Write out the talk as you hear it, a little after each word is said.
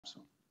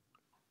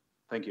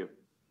Thank you.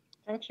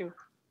 Thank you.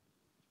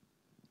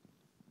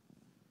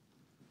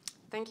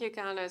 Thank you,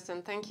 Carlos,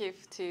 and thank you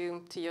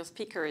to your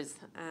speakers.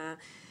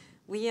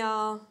 We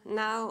are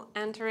now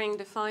entering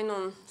the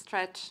final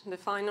stretch, the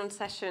final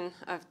session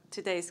of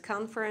today's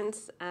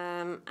conference,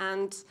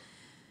 and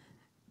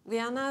we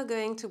are now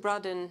going to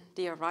broaden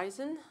the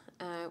horizon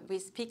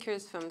with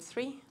speakers from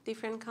 3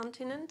 different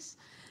continents.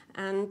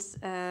 And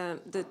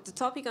the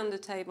topic on the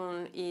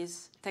table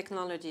is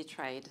technology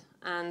trade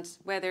and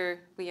whether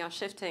we are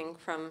shifting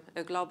from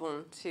a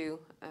global to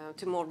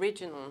more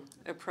regional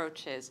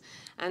approaches.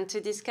 And to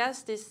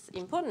discuss this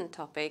important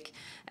topic,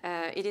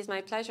 it is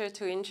my pleasure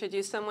to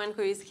introduce someone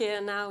who is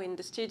here now in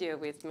the studio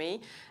with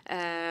me,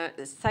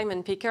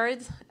 Simon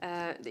Pickard,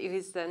 who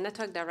is the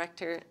Network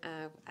Director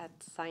at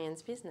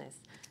Science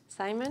Business.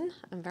 Simon,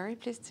 I'm very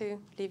pleased to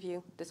leave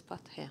you the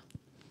spot here.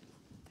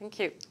 Thank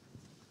you.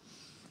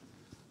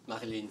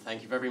 Marilyn,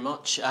 thank you very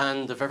much,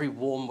 and a very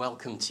warm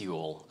welcome to you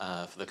all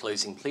for the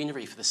closing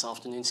plenary for this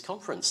afternoon's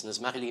conference. And as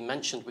Marilyn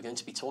mentioned, we're going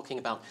to be talking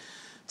about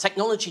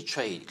technology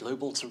trade,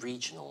 global to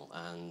regional,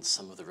 and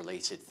some of the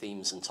related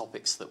themes and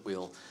topics that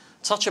we'll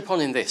touch upon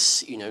in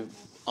this. You know,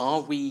 are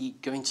we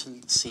going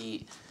to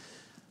see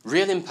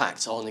real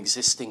impact on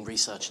existing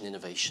research and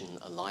innovation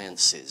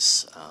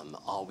alliances?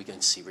 Are we going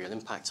to see real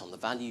impact on the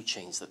value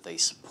chains that they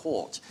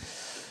support?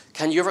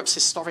 Can Europe's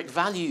historic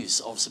values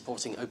of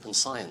supporting open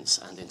science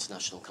and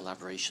international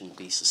collaboration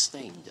be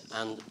sustained?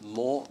 And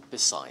more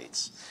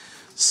besides.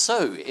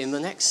 So, in the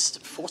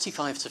next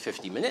 45 to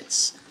 50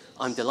 minutes,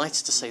 I'm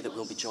delighted to say that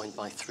we'll be joined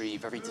by 3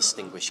 very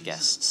distinguished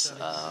guests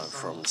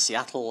from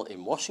Seattle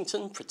in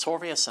Washington,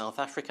 Pretoria, South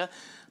Africa,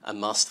 and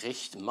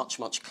Maastricht, much,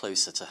 much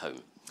closer to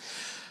home.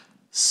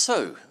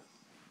 So,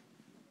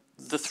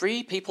 the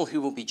 3 people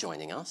who will be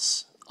joining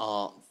us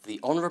are the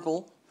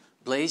Honourable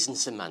Blaise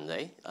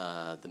Nzimande,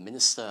 the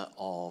Minister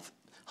of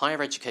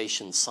Higher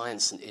Education,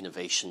 Science and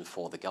Innovation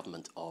for the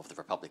Government of the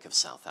Republic of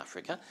South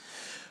Africa.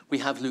 We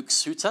have Luc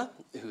Suter,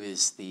 who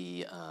is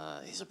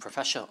he's a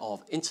Professor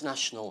of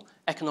International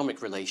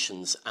Economic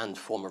Relations and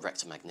former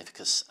Rector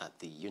Magnificus at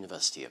the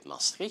University of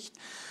Maastricht.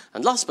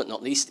 And last but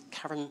not least,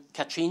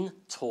 Katrien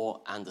Thor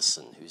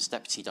Andersen, who's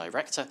Deputy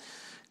Director,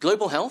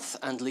 Global Health,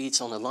 and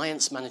leads on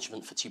alliance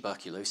management for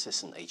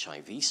tuberculosis and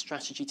HIV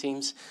strategy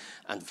teams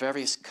and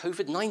various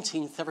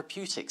COVID-19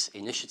 therapeutics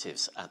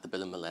initiatives at the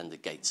Bill and Melinda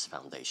Gates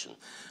Foundation.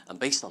 And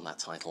based on that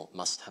title,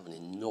 must have an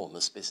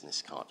enormous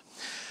business card.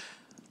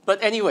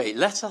 But anyway,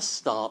 let us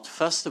start,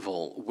 first of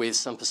all, with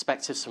some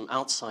perspectives from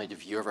outside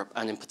of Europe,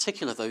 and in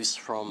particular those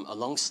from a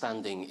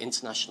long-standing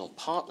international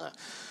partner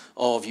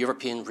of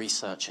European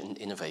research and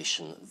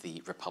innovation,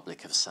 the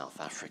Republic of South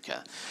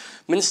Africa.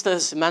 Minister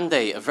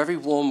Nzimande, a very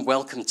warm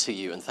welcome to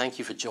you, and thank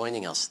you for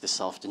joining us this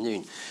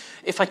afternoon.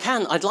 If I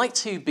can, I'd like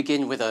to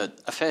begin with a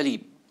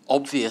fairly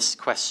obvious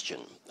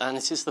question, and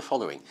it is the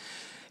following.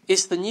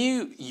 Is the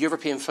new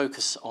European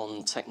focus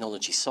on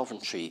technology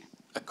sovereignty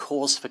a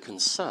cause for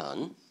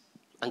concern?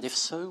 And if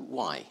so,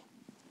 why?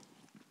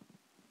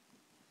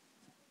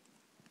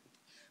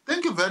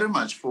 Thank you very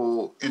much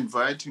for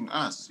inviting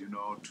us,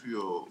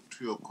 to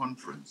your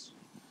conference.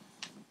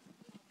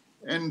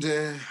 And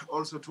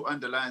also to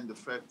underline the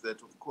fact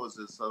that, of course,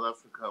 as South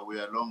Africa, we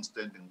are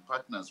long-standing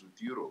partners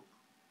with Europe.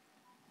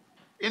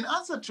 In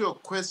answer to your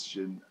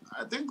question,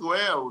 I think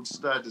where I would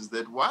start is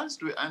that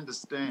whilst we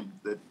understand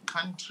that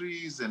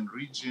countries and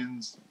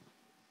regions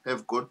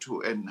have got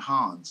to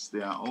enhance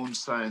their own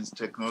science,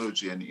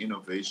 technology, and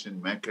innovation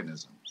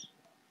mechanisms,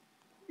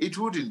 it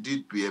would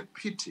indeed be a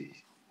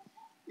pity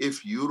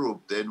if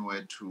Europe then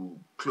were to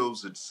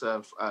close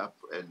itself up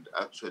and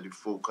actually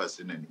focus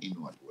in an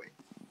inward way.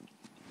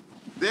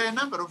 There are a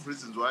number of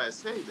reasons why I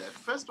say that.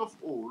 First of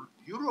all,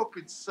 Europe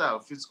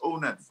itself, its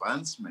own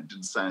advancement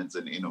in science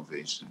and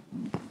innovation,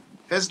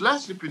 has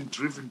largely been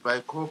driven by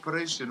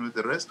cooperation with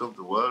the rest of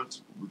the world,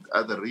 with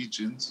other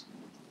regions,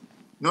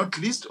 not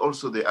least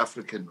also the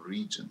African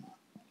region.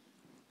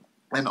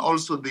 And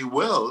also the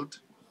world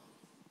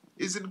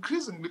is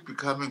increasingly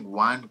becoming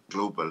one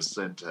global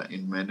center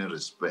in many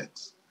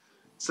respects,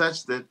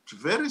 such that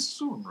very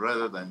soon,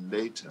 rather than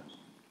later,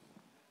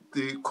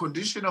 the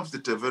condition of the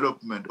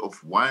development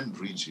of one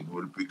region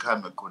will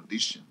become a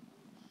condition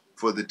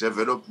for the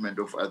development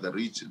of other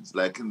regions.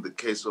 Like in the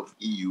case of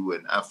EU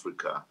and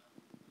Africa,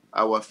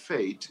 our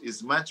fate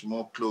is much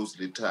more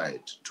closely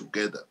tied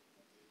together.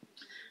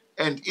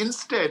 And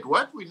instead,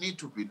 what we need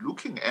to be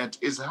looking at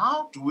is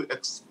how do we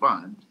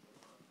expand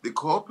the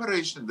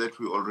cooperation that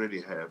we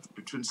already have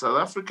between South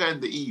Africa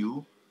and the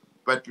EU,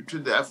 but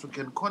between the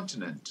African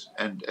continent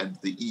and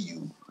the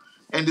EU.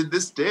 And in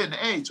this day and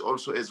age,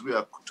 also, as we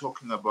are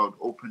talking about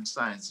open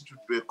science, it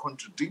would be a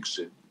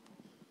contradiction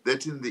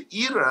that in the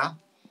era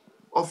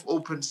of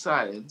open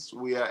science,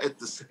 we are at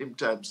the same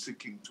time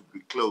seeking to be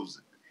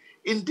closing.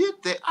 Indeed,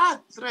 there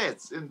are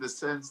threats in the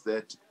sense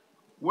that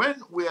when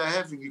we are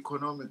having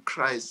economic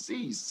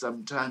crises,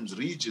 sometimes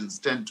regions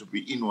tend to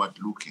be inward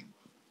looking.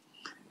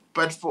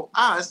 But for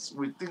us,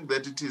 we think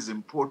that it is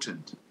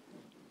important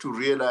to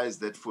realize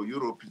that for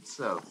Europe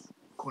itself,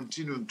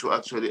 continuing to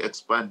actually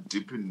expand,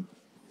 deepen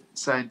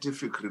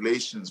scientific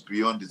relations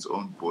beyond its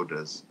own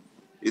borders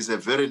is a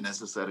very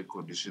necessary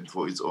condition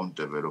for its own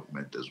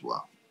development as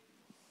well.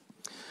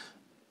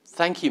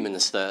 Thank you,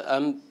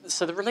 Minister.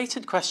 So the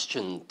related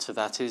question to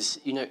that is,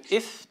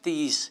 if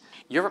these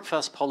Europe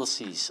First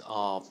policies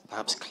are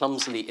perhaps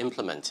clumsily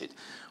implemented,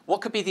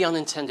 what could be the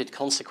unintended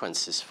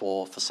consequences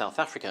for South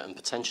Africa and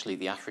potentially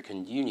the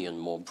African Union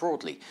more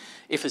broadly?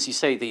 If, as you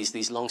say,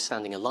 these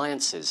long-standing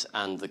alliances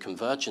and the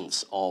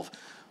convergence of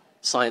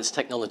science,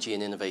 technology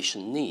and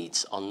innovation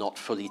needs are not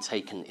fully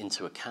taken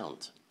into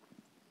account?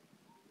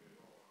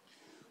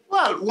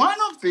 Well, one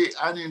of the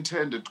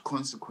unintended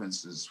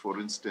consequences, for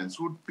instance,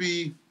 would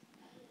be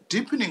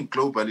deepening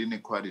global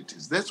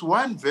inequalities. That's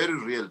one very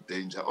real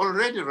danger.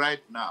 Already right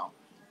now,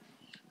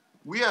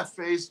 we are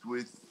faced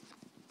with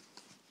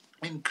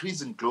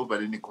increasing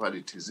global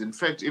inequalities. In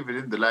fact, even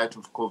in the light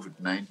of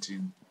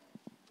COVID-19,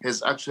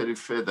 has actually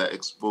further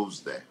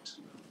exposed that.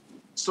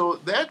 So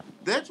that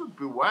would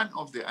be one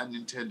of the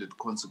unintended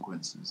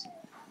consequences.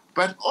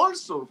 But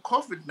also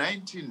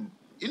COVID-19,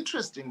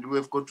 interestingly,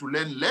 we've got to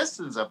learn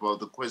lessons about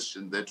the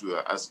question that we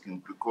are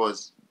asking,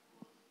 because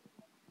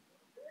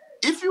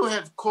if you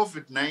have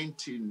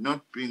COVID-19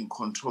 not being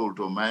controlled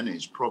or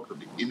managed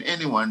properly in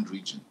any one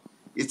region,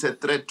 it's a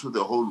threat to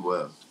the whole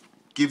world,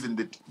 given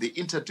the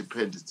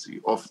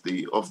interdependency of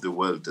the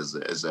world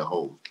as a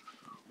whole.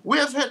 We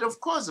have had, of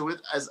course,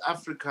 as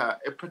Africa,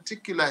 a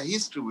particular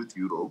history with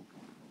Europe,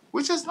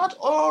 which has not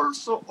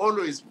also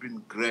always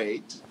been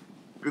great,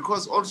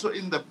 because also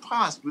in the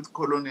past with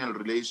colonial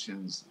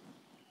relations,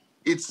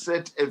 it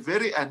set a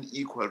very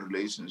unequal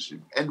relationship.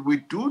 And we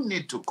do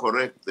need to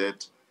correct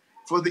that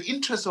for the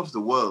interest of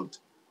the world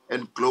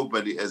and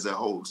globally as a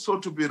whole. So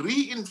to be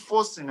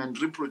reinforcing and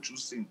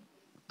reproducing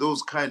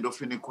those kind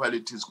of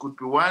inequalities could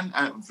be one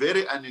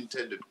very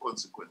unintended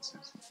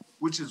consequences,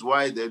 which is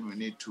why then we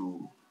need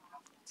to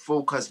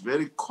focus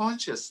very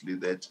consciously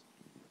that,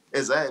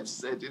 as I have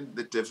said, in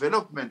the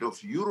development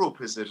of Europe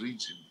as a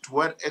region, to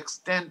what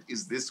extent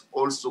is this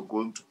also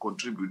going to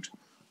contribute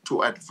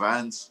to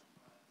advance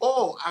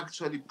or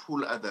actually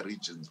pull other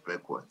regions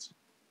backwards?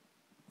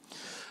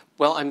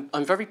 Well,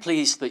 I'm very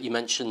pleased that you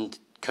mentioned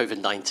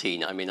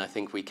COVID-19. I mean, I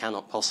think we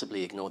cannot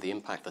possibly ignore the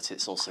impact that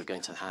it's also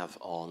going to have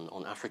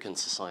on African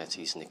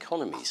societies and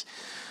economies.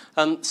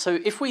 So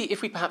if we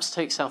perhaps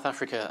take South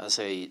Africa as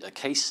a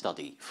case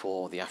study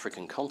for the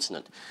African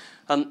continent,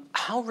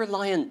 how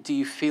reliant do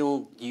you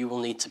feel you will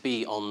need to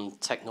be on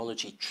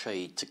technology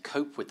trade to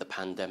cope with the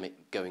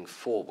pandemic going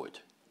forward?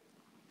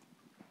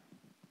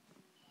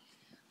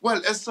 Well,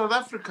 as South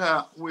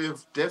Africa,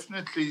 we've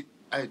definitely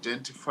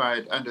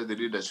identified under the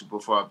leadership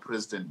of our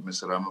President,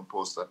 Mr.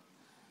 Ramaphosa,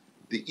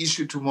 the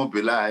issue to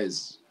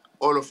mobilize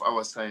all of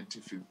our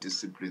scientific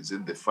disciplines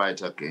in the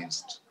fight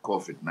against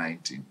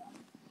COVID-19.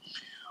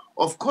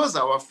 Of course,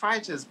 our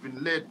fight has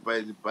been led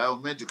by the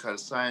biomedical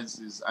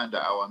sciences under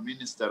our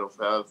Minister of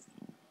Health,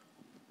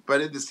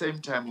 but at the same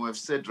time, we have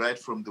said right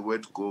from the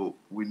word go,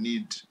 we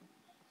need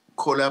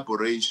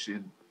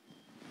collaboration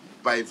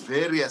by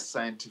various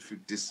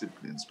scientific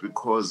disciplines,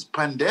 because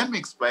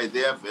pandemics, by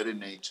their very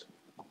nature,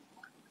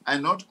 are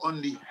not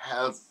only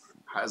health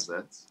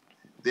hazards,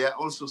 they are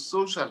also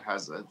social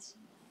hazards.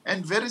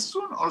 And very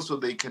soon also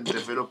they can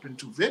develop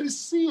into very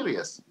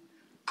serious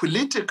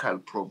political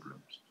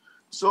problems.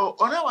 So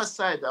on our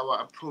side,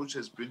 our approach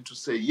has been to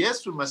say,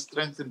 yes, we must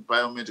strengthen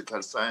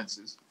biomedical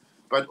sciences,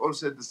 but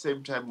also at the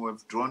same time, we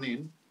have drawn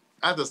in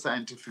other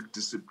scientific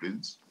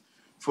disciplines.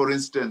 For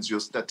instance, your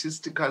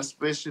statistical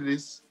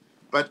specialists,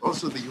 but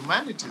also the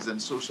humanities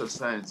and social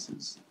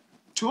sciences,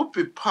 to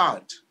be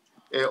part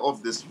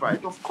of this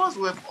fight. Of course,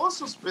 we have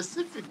also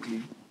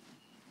specifically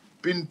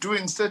been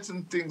doing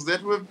certain things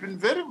that we've been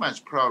very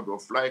much proud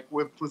of, like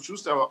we've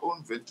produced our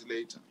own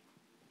ventilator,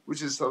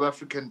 which is South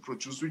African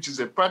produced, which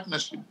is a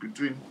partnership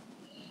between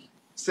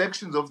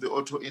sections of the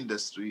auto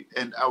industry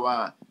and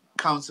our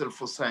Council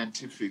for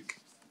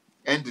Scientific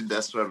and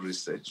Industrial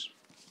Research.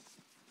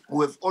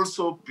 We've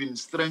also been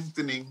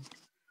strengthening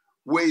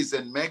ways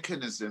and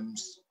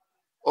mechanisms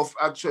of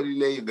actually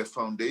laying a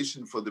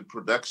foundation for the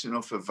production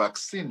of a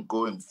vaccine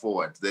going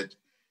forward, that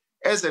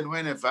as and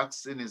when a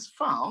vaccine is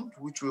found,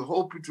 which we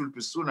hope it will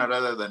be sooner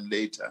rather than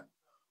later,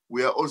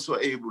 we are also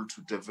able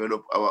to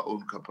develop our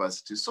own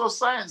capacity. So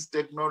science,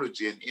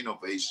 technology, and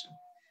innovation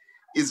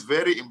is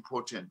very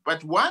important.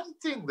 But one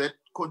thing that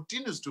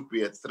continues to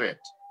be a threat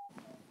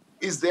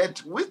is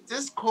that with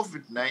this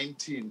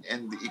COVID-19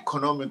 and the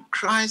economic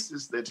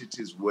crisis that it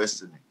is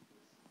worsening,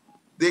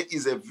 there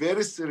is a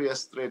very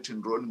serious threat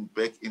in rolling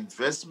back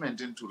investment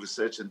into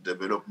research and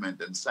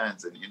development and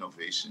science and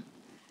innovation,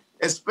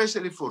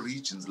 especially for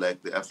regions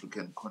like the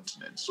African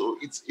continent. So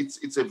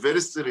it's a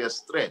very serious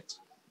threat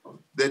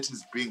that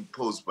is being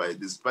posed by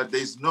this, but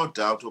there is no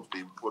doubt of the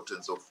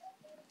importance of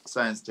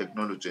science,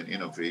 technology, and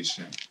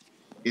innovation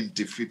in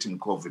defeating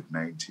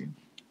COVID-19.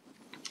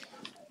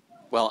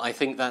 Well, I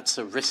think that's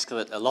a risk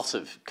that a lot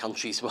of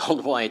countries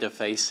worldwide are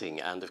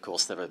facing. And of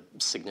course, there are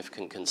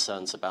significant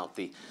concerns about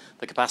the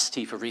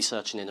capacity for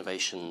research and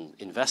innovation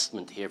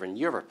investment here in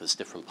Europe as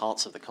different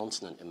parts of the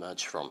continent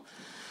emerge from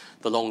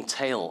long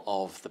tail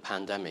of the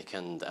pandemic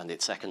and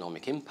its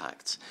economic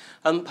impacts.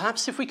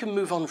 Perhaps if we can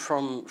move on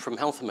from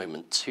health a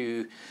moment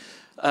to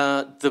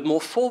the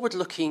more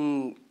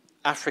forward-looking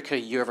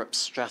Africa-Europe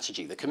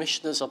strategy. The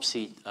Commissioners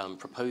obviously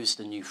proposed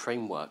a new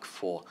framework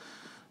for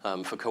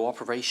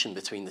cooperation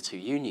between the two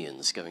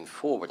unions going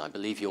forward. I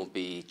believe you'll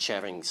be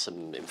chairing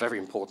some very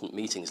important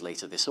meetings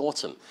later this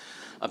autumn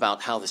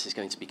about how this is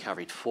going to be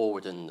carried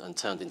forward and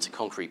turned into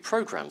concrete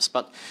programs.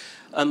 But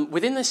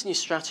within this new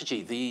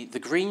strategy, the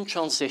green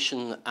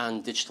transition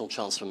and digital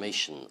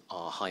transformation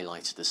are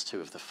highlighted as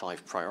two of the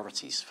 5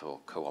 priorities for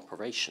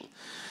cooperation.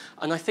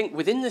 And I think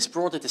within this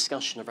broader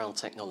discussion around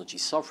technology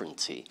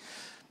sovereignty,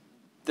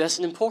 there's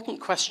an important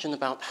question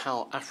about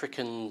how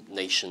African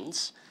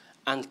nations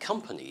and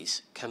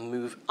companies can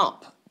move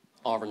up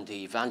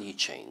R&D value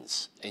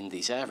chains in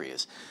these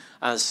areas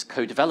as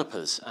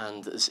co-developers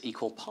and as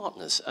equal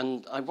partners.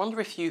 And I wonder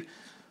if you,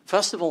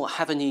 first of all,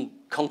 have any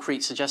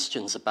concrete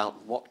suggestions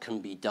about what can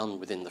be done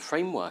within the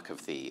framework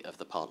of the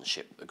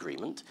partnership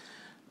agreement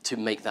to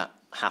make that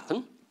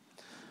happen?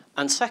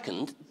 And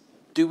second,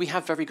 do we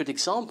have very good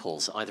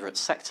examples, either at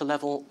sector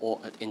level or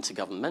at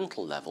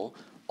intergovernmental level,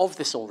 of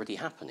this already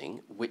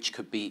happening, which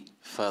could be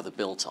further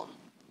built on?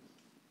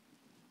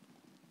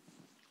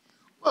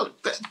 Well,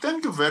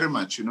 thank you very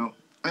much. You know,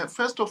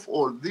 first of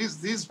all,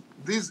 these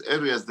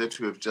areas that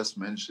you have just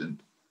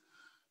mentioned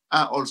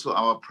are also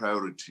our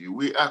priority.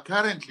 We are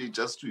currently,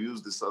 just to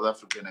use the South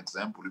African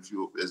example,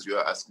 as you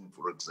are asking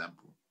for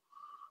example,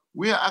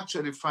 we are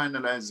actually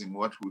finalizing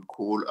what we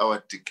call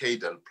our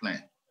decadal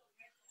plan,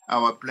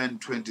 our plan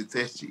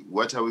 2030.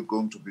 What are we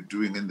going to be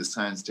doing in the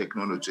science,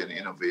 technology, and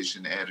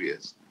innovation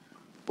areas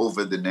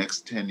over the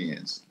next 10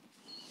 years?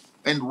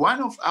 And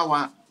one of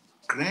our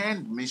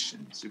grand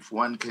missions, if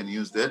one can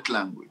use that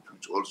language,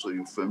 which also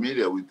you're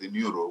familiar with in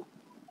Europe,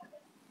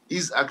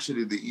 is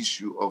actually the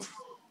issue of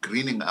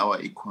greening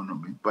our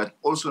economy, but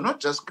also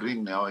not just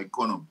greening our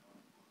economy,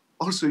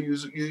 also you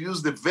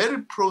use the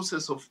very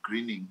process of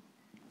greening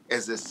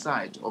as a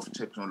site of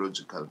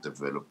technological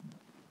development.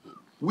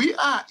 We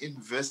are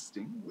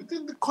investing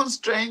within the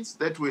constraints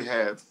that we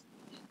have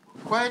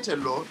quite a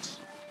lot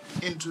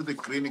into the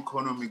green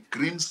economy,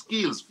 green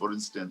skills, for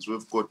instance.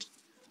 We've got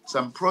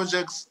some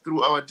projects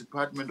through our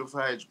Department of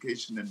Higher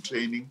Education and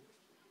Training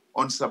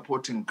on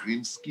supporting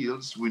green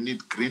skills. We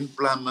need green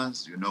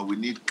plumbers, you know, we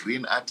need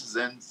green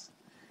artisans.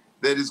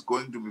 That is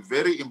going to be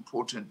very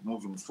important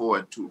moving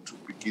forward to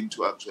begin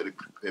to actually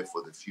prepare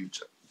for the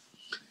future.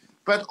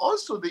 But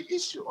also the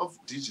issue of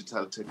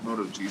digital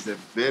technology is a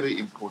very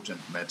important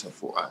matter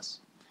for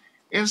us.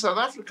 In South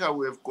Africa,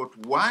 we have got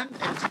one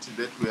entity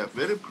that we are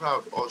very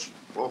proud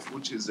of,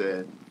 which is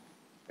a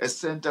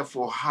Center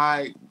for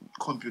High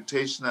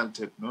Computational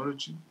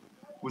Technology,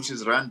 which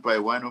is run by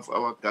one of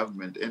our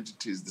government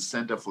entities, the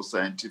Center for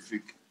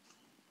Scientific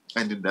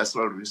and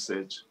Industrial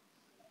Research.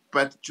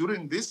 But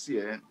during this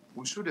year,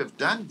 we should have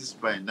done this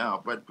by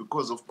now, but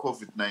because of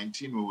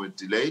COVID-19, we were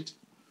delayed.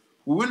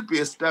 We will be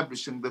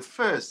establishing the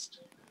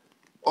first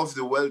of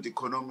the World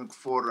Economic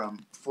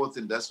Forum Fourth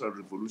Industrial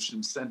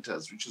Revolution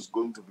centers, which is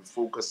going to be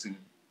focusing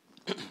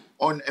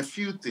on a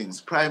few things,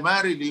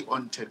 primarily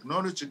on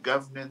technology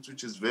governance,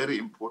 which is very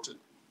important.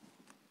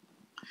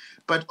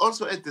 But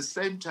also at the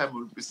same time,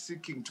 we'll be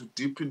seeking to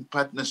deepen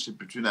partnership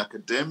between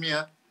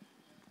academia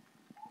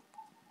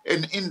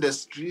and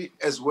industry,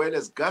 as well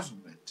as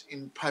government,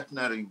 in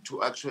partnering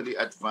to actually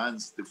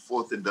advance the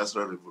Fourth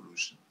Industrial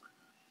Revolution.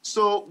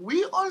 So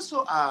we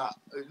also are,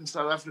 in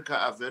South Africa,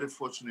 are very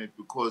fortunate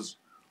because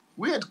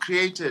we had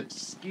created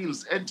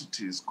skills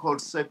entities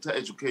called Sector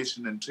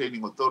Education and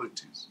Training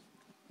Authorities,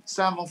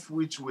 some of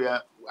which we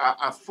are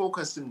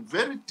focusing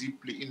very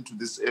deeply into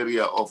this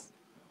area of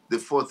the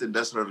Fourth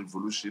Industrial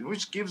Revolution,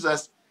 which gives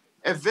us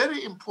a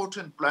very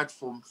important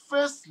platform,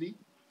 firstly,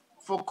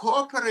 for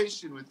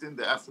cooperation within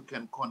the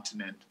African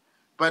continent,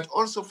 but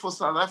also for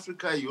South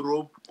Africa,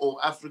 Europe, or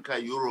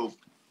Africa-Europe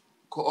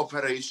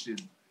cooperation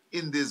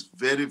in these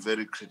very,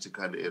 very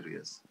critical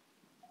areas.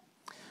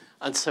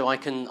 And so I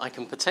can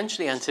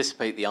potentially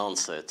anticipate the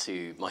answer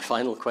to my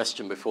final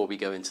question before we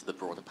go into the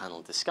broader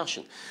panel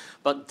discussion.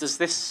 But does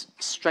this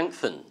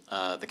strengthen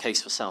the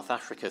case for South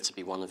Africa to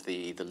be one of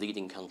the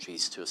leading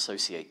countries to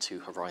associate to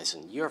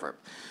Horizon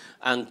Europe?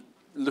 And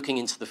looking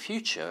into the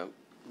future,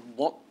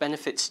 what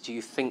benefits do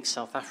you think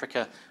South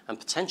Africa and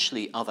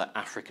potentially other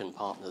African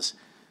partners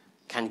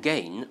can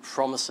gain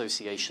from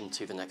association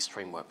to the next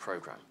framework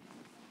program?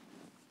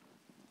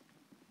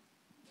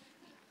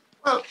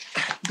 Well,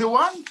 the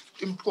one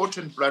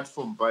important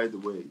platform, by the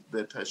way,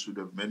 that I should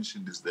have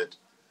mentioned is that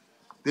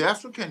the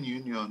African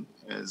Union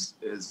has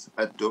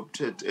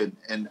adopted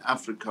an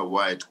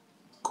Africa-wide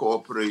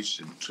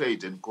cooperation,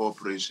 trade and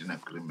cooperation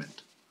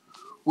agreement,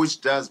 which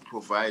does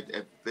provide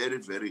a very,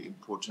 very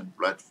important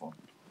platform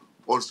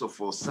also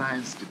for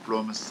science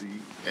diplomacy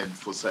and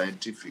for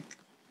scientific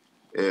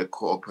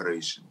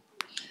cooperation.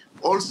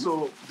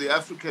 Also, the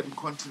African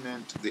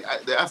continent,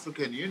 the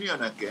African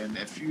Union, again,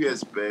 a few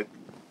years back,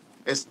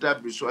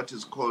 established what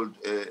is called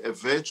a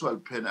virtual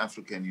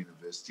Pan-African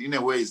University. In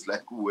a way, it's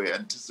like we were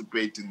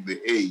anticipating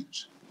the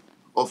age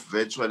of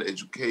virtual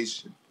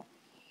education,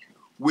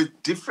 with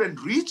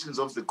different regions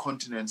of the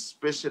continent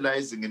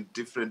specializing in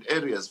different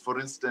areas. For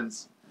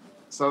instance,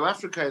 South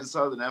Africa and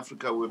Southern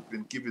Africa, we've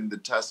been given the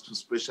task to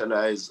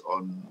specialize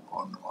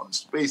on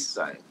space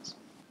science.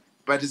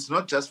 But it's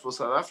not just for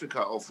South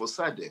Africa or for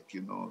SADC,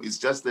 you know. It's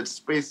just that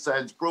space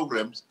science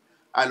programs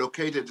are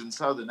located in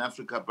Southern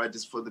Africa, but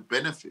it's for the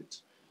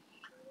benefit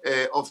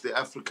of the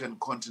African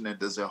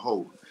continent as a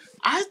whole.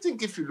 I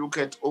think if you look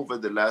at over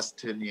the last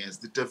 10 years,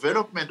 the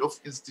development of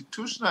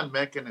institutional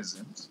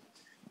mechanisms,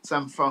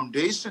 some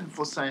foundation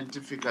for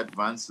scientific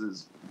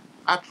advances,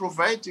 are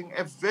providing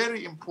a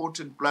very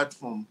important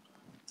platform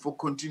for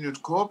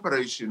continued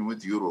cooperation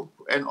with Europe.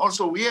 And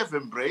also we have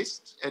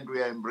embraced, and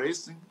we are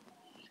embracing,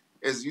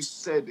 as you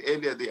said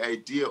earlier, the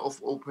idea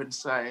of open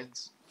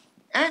science.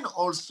 And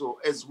also,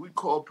 as we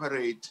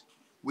cooperate,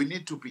 we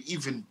need to be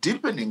even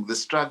deepening the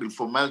struggle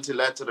for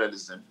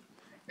multilateralism,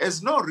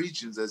 as no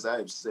regions, as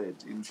I've said,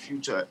 in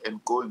future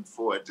and going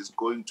forward is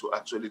going to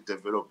actually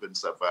develop and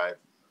survive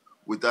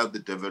without the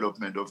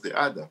development of the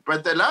other.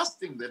 But the last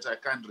thing that I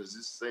can't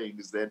resist saying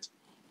is that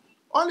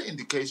all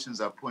indications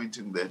are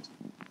pointing that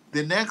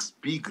the next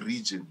big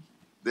region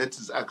that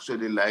is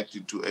actually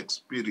likely to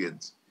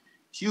experience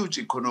huge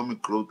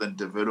economic growth and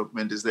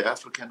development is the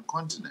African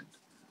continent.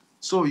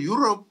 So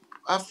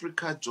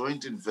Europe-Africa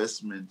joint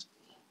investment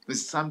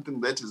is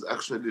something that is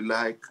actually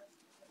like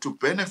to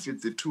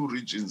benefit the two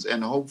regions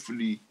and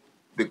hopefully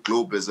the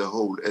globe as a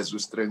whole as we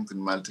strengthen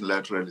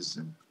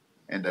multilateralism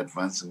and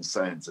advancing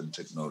science and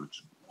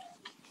technology.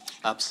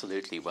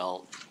 Absolutely.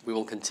 Well, we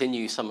will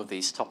continue some of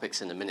these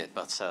topics in a minute,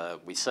 but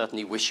we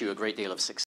certainly wish you a great deal of success